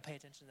 They're not going to pay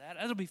attention to that.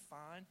 That'll be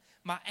fine.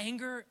 My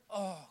anger,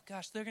 oh,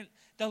 gosh,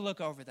 they'll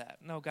look over that.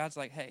 No, God's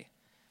like, hey,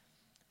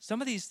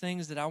 some of these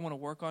things that I want to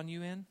work on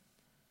you in,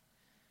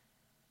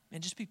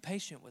 and just be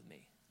patient with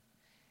me.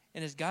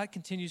 And as God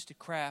continues to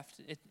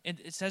craft,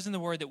 it says in the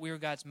word that we are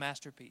God's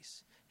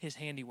masterpiece, his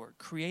handiwork,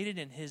 created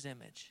in his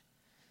image.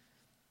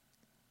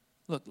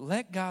 Look,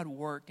 let God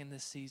work in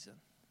this season.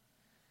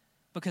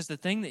 Because the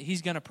thing that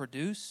he's going to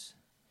produce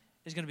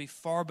is going to be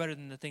far better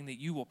than the thing that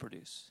you will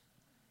produce.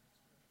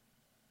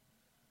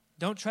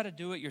 Don't try to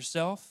do it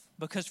yourself,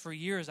 because for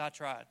years I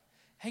tried.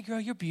 Hey, girl,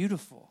 you're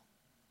beautiful.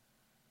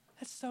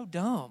 That's so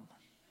dumb.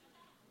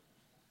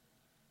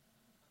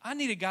 I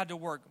needed God to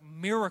work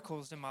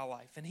miracles in my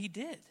life, and he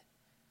did.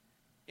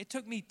 It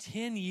took me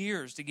 10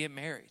 years to get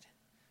married.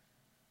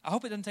 I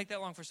hope it doesn't take that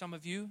long for some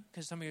of you,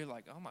 because some of you are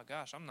like, oh my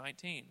gosh, I'm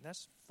 19.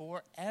 That's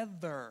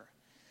forever.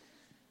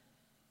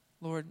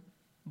 Lord,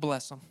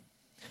 bless them.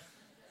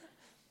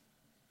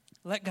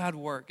 Let God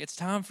work. It's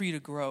time for you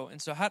to grow.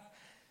 And so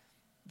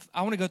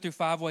I want to go through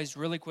 5 ways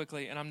really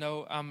quickly, and I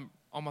know I'm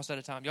almost out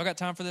of time. Y'all got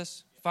time for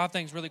this? 5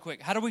 things really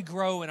quick. How do we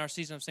grow in our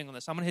season of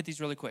singleness? I'm going to hit these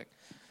really quick.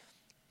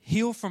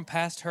 Heal from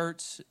past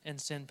hurts and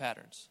sin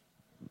patterns.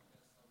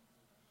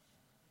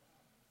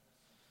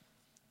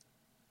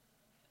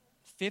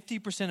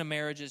 50% of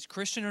marriages,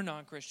 Christian or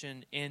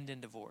non-Christian, end in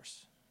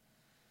divorce.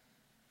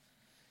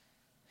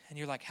 And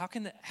you're like, how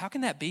can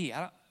that be?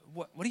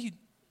 What do you,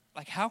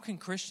 like, how can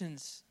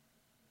Christians,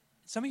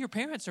 some of your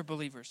parents are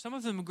believers. Some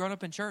of them have grown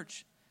up in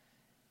church,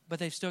 but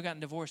they've still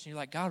gotten divorced. And you're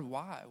like, God,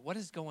 why? What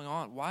is going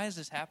on? Why is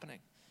this happening?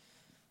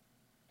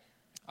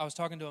 I was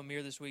talking to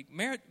Amir this week.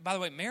 By the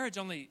way, marriage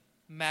only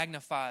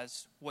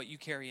magnifies what you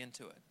carry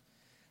into it.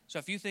 So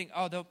if you think,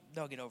 oh,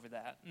 they'll get over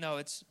that. No,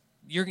 it's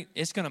going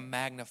to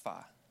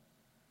magnify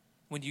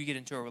when you get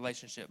into a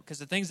relationship. Because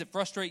the things that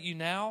frustrate you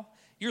now,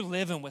 you're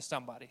living with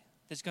somebody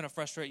that's going to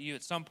frustrate you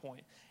at some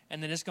point.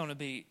 And then it's going to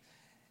be,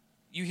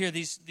 you hear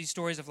these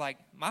stories of like,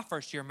 my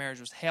first year of marriage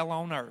was hell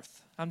on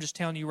earth. I'm just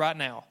telling you right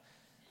now.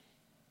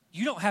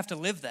 You don't have to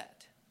live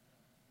that.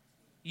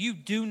 You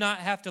do not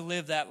have to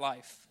live that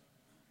life.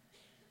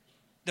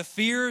 The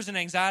fears and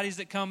anxieties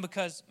that come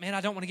because, man,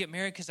 I don't want to get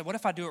married because what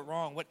if I do it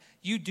wrong?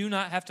 You do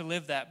not have to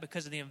live that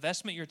because of the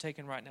investment you're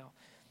taking right now.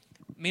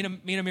 Me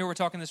and Amir were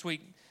talking this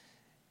week.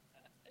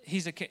 He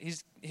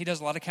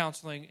does a lot of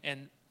counseling,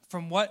 and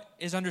from what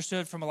is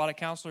understood from a lot of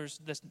counselors,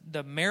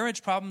 the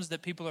marriage problems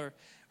that people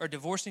are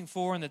divorcing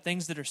for and the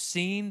things that are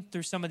seen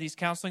through some of these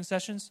counseling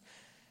sessions,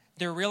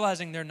 they're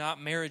realizing they're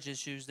not marriage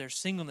issues, they're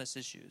singleness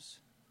issues.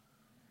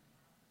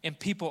 And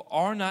people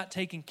are not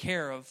taking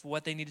care of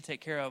what they need to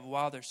take care of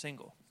while they're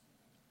single.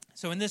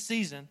 So in this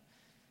season,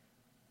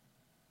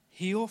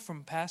 heal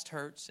from past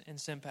hurts and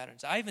sin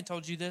patterns. I even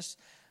told you this,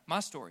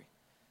 my story.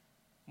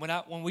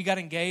 When we got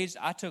engaged,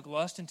 I took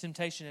lust and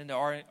temptation into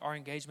our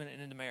engagement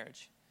and into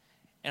marriage.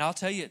 And I'll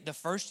tell you, the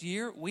first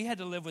year, we had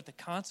to live with the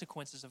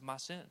consequences of my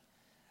sin.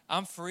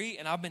 I'm free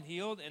and I've been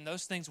healed, and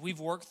those things we've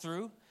worked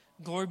through.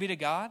 Glory be to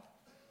God.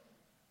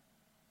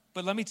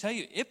 But let me tell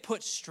you, it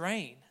put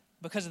strain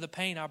because of the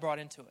pain I brought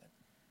into it.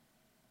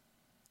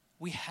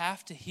 We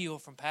have to heal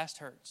from past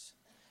hurts.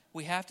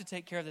 We have to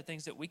take care of the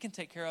things that we can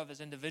take care of as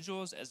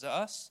individuals, as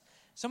us.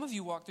 Some of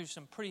you walk through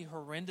some pretty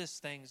horrendous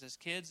things as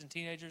kids and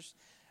teenagers.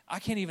 I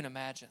can't even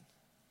imagine.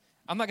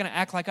 I'm not going to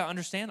act like I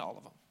understand all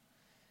of them.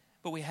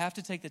 But we have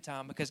to take the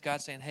time because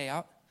God's saying, hey,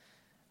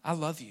 I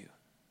love you.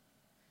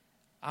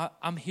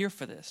 I'm here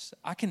for this.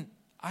 I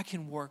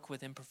can work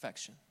with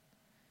imperfection.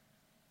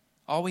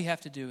 All we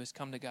have to do is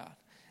come to God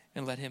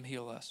and let him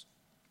heal us.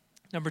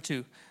 Number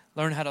 2,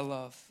 learn how to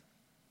love.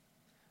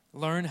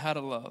 Learn how to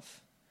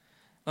love.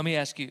 Let me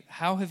ask you,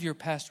 how have your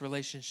past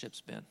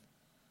relationships been?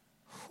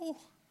 Whew.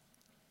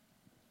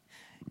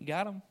 You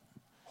got them?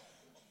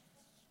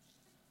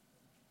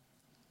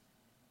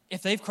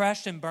 If they've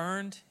crashed and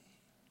burned,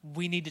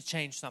 we need to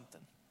change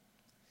something.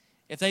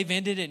 If they've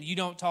ended and you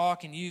don't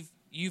talk and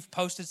you've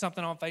posted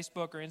something on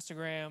Facebook or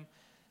Instagram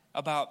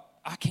about,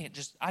 I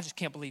just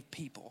can't believe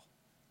people.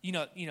 You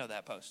know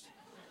that post.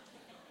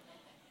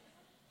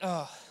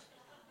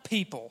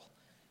 People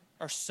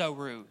are so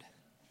rude.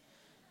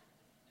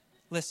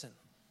 Listen,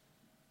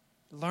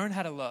 learn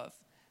how to love.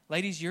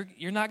 Ladies, you're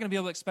not going to be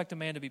able to expect a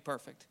man to be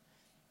perfect.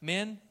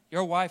 Men,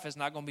 your wife is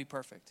not going to be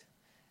perfect.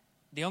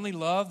 The only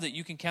love that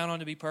you can count on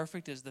to be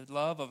perfect is the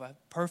love of a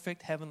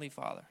perfect heavenly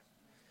Father.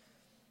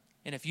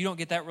 And if you don't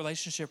get that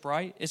relationship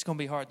right, it's going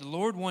to be hard. The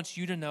Lord wants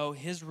you to know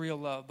his real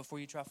love before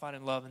you try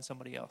finding love in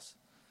somebody else.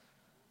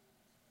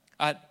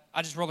 I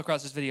just rolled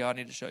across this video I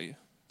need to show you.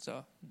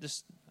 So,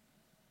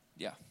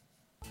 yeah.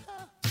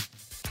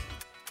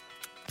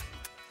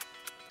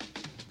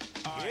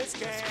 Yes,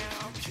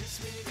 Cam.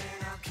 Kiss me,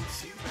 then I'll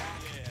kiss you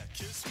back. Yeah,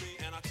 kiss me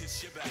and I'll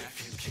kiss you back.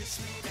 If you kiss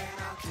me, then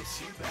I'll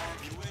kiss you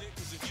back. You with it?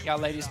 'Cause if you Y'all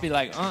ladies be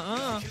like,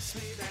 Kiss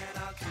me, then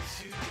I'll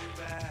kiss you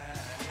back.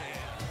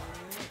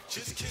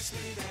 Just kiss me,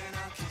 then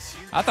I'll kiss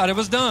you back. I thought it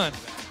was done.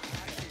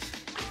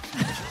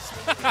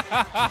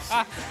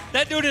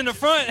 That dude in the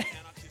front.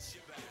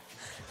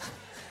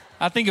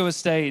 I think it was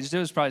staged. It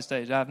was probably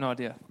staged. I have no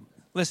idea.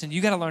 Listen,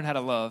 you got to learn how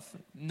to love.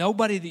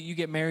 Nobody that you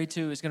get married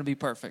to is going to be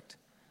perfect.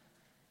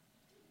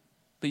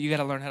 But you got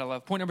to learn how to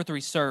love. Point number 3,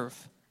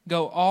 serve.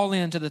 Go all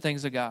in to the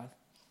things of God.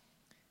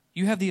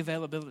 You have the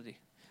availability.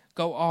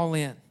 Go all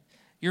in.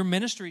 Your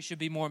ministry should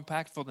be more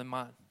impactful than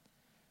mine.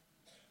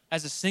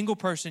 As a single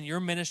person,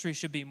 your ministry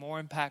should be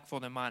more impactful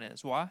than mine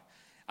is. Why?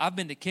 I've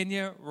been to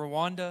Kenya,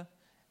 Rwanda,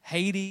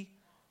 Haiti,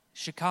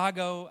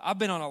 Chicago. I've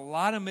been on a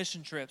lot of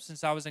mission trips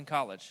since I was in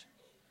college.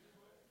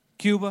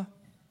 Cuba.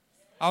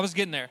 I was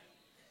getting there.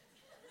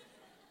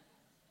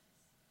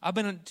 I've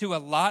been to a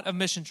lot of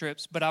mission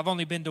trips, but I've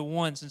only been to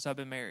one since I've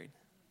been married.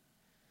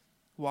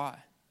 Why?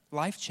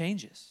 Life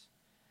changes.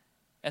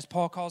 As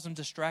Paul calls them,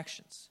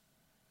 distractions.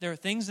 There are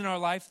things in our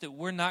life that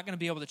we're not going to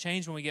be able to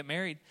change when we get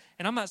married.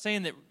 And I'm not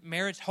saying that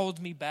marriage holds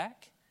me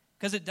back,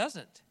 because it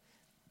doesn't.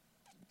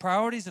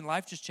 Priorities in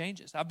life just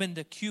changes. I've been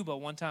to Cuba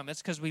one time.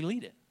 That's because we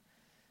lead it.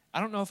 I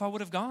don't know if I would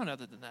have gone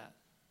other than that.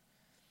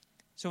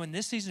 So in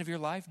this season of your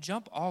life,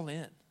 jump all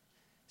in.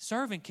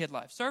 Serve in Kid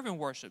Life, serve in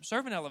worship,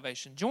 serve in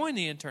Elevation, join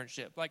the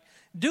internship. Like,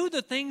 do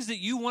the things that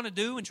you want to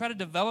do and try to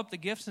develop the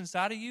gifts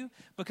inside of you,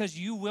 because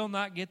you will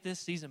not get this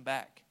season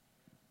back.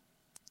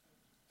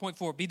 Point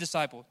 4, be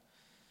discipled.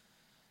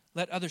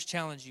 Let others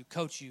challenge you,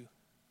 coach you,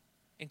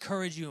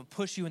 encourage you, and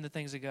push you in the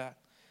things of God.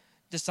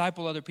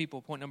 Disciple other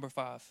people. Point number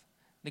 5.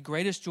 The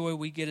greatest joy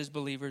we get as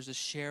believers is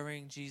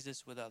sharing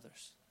Jesus with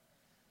others.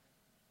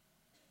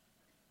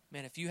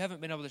 Man, if you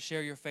haven't been able to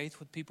share your faith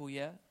with people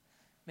yet,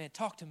 man,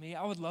 talk to me.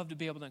 I would love to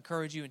be able to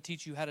encourage you and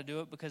teach you how to do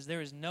it, because there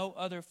is no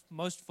other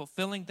most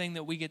fulfilling thing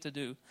that we get to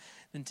do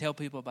than tell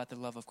people about the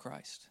love of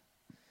Christ.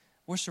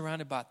 We're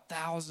surrounded by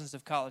thousands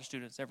of college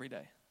students every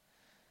day.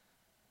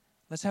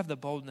 Let's have the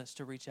boldness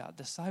to reach out,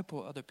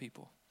 disciple other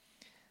people.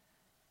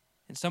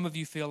 And some of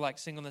you feel like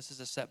singleness is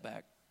a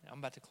setback. I'm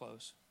about to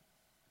close.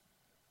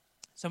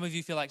 Some of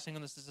you feel like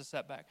singleness is a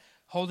setback,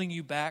 holding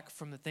you back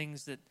from the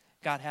things that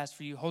God has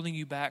for you, holding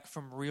you back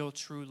from real,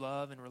 true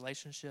love and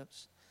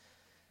relationships.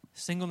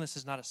 Singleness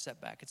is not a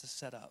setback, it's a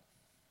setup.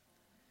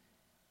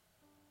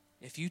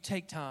 If you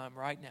take time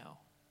right now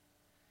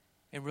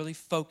and really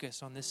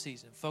focus on this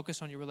season,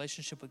 focus on your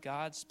relationship with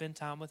God, spend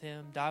time with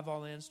Him, dive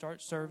all in,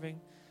 start serving,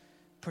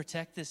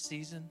 protect this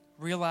season,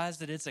 realize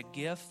that it's a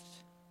gift.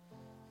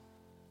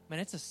 Man,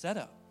 it's a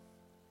setup.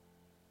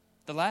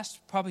 The last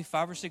probably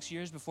 5 or 6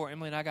 years before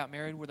Emily and I got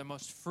married were the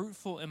most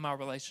fruitful in my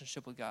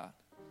relationship with God.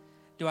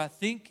 Do I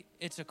think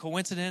it's a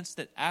coincidence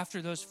that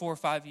after those 4 or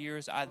 5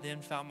 years, I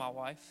then found my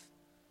wife?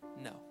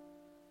 No.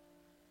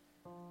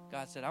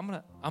 God said, I'm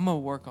gonna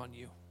work on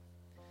you.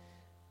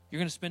 You're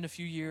going to spend a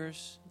few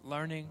years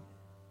learning,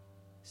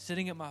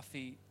 sitting at my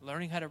feet,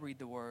 learning how to read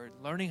the word,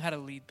 learning how to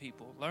lead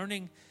people,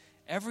 learning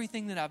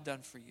everything that I've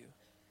done for you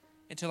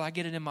until I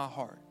get it in my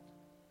heart.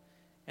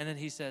 And then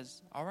he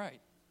says, all right,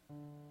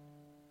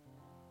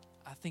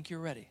 I think you're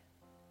ready.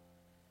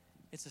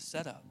 It's a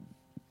setup.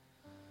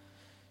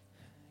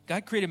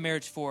 God created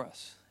marriage for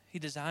us. He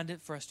designed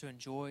it for us to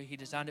enjoy. He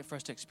designed it for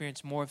us to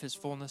experience more of his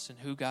fullness and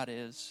who God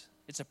is.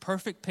 It's a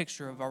perfect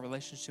picture of our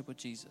relationship with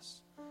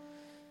Jesus.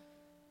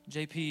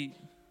 J.P.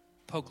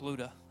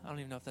 Pokluda, I don't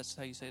even know if that's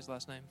how you say his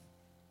last name.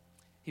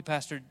 He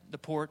pastored The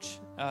Porch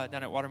down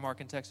at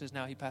Watermark in Texas.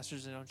 Now he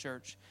pastors his own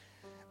church.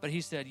 But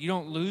he said, you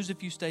don't lose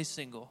if you stay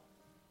single.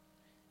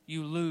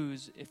 You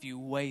lose if you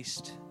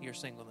waste your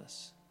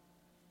singleness.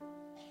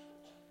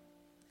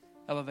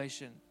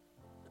 Elevation.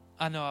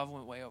 I know I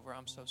went way over.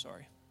 I'm so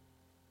sorry.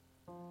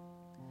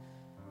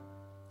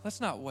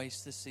 Let's not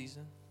waste this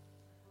season.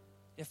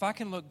 If I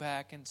can look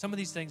back, and some of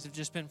these things have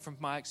just been from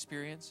my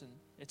experience, and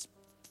it's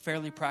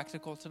fairly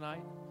practical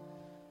tonight.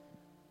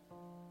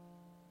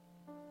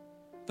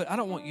 But I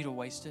don't want you to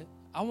waste it.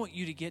 I want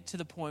you to get to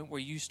the point where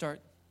you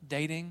start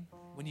dating,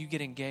 when you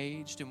get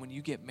engaged, and when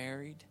you get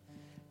married,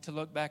 to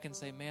look back and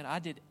say, man, I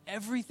did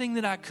everything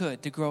that I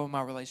could to grow in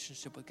my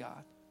relationship with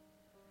God.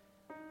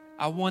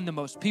 I won the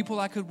most people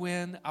I could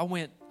win.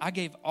 I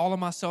gave all of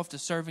myself to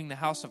serving the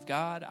house of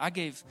God. I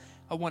gave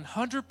a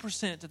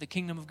 100% to the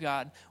kingdom of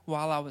God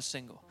while I was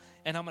single.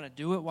 And I'm going to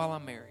do it while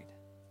I'm married.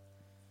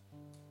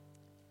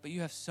 But you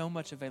have so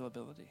much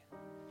availability.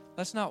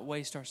 Let's not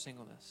waste our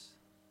singleness.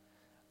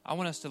 I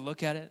want us to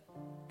look at it.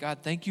 God,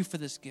 thank you for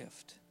this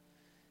gift.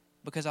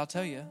 Because I'll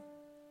tell you,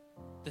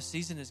 the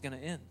season is going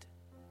to end.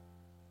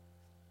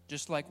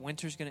 Just like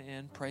winter's going to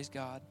end, praise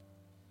God.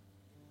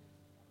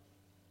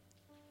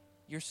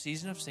 Your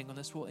season of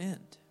singleness will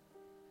end.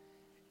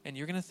 And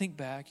you're going to think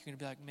back, you're going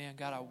to be like, man,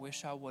 God, I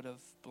wish I would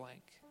have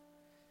blank.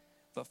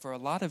 But for a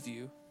lot of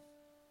you,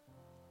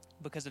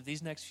 because of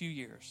these next few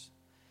years,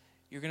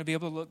 you're going to be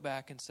able to look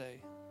back and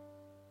say,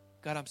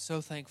 God, I'm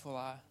so thankful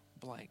I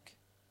blank.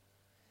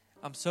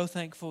 I'm so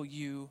thankful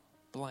you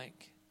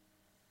blank.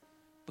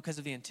 Because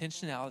of the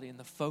intentionality and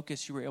the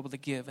focus you were able to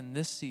give in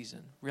this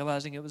season,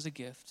 realizing it was a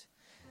gift,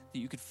 that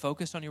you could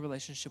focus on your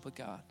relationship with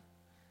God.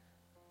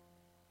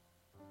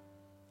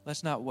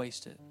 Let's not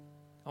waste it.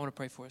 I want to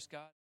pray for us,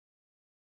 God.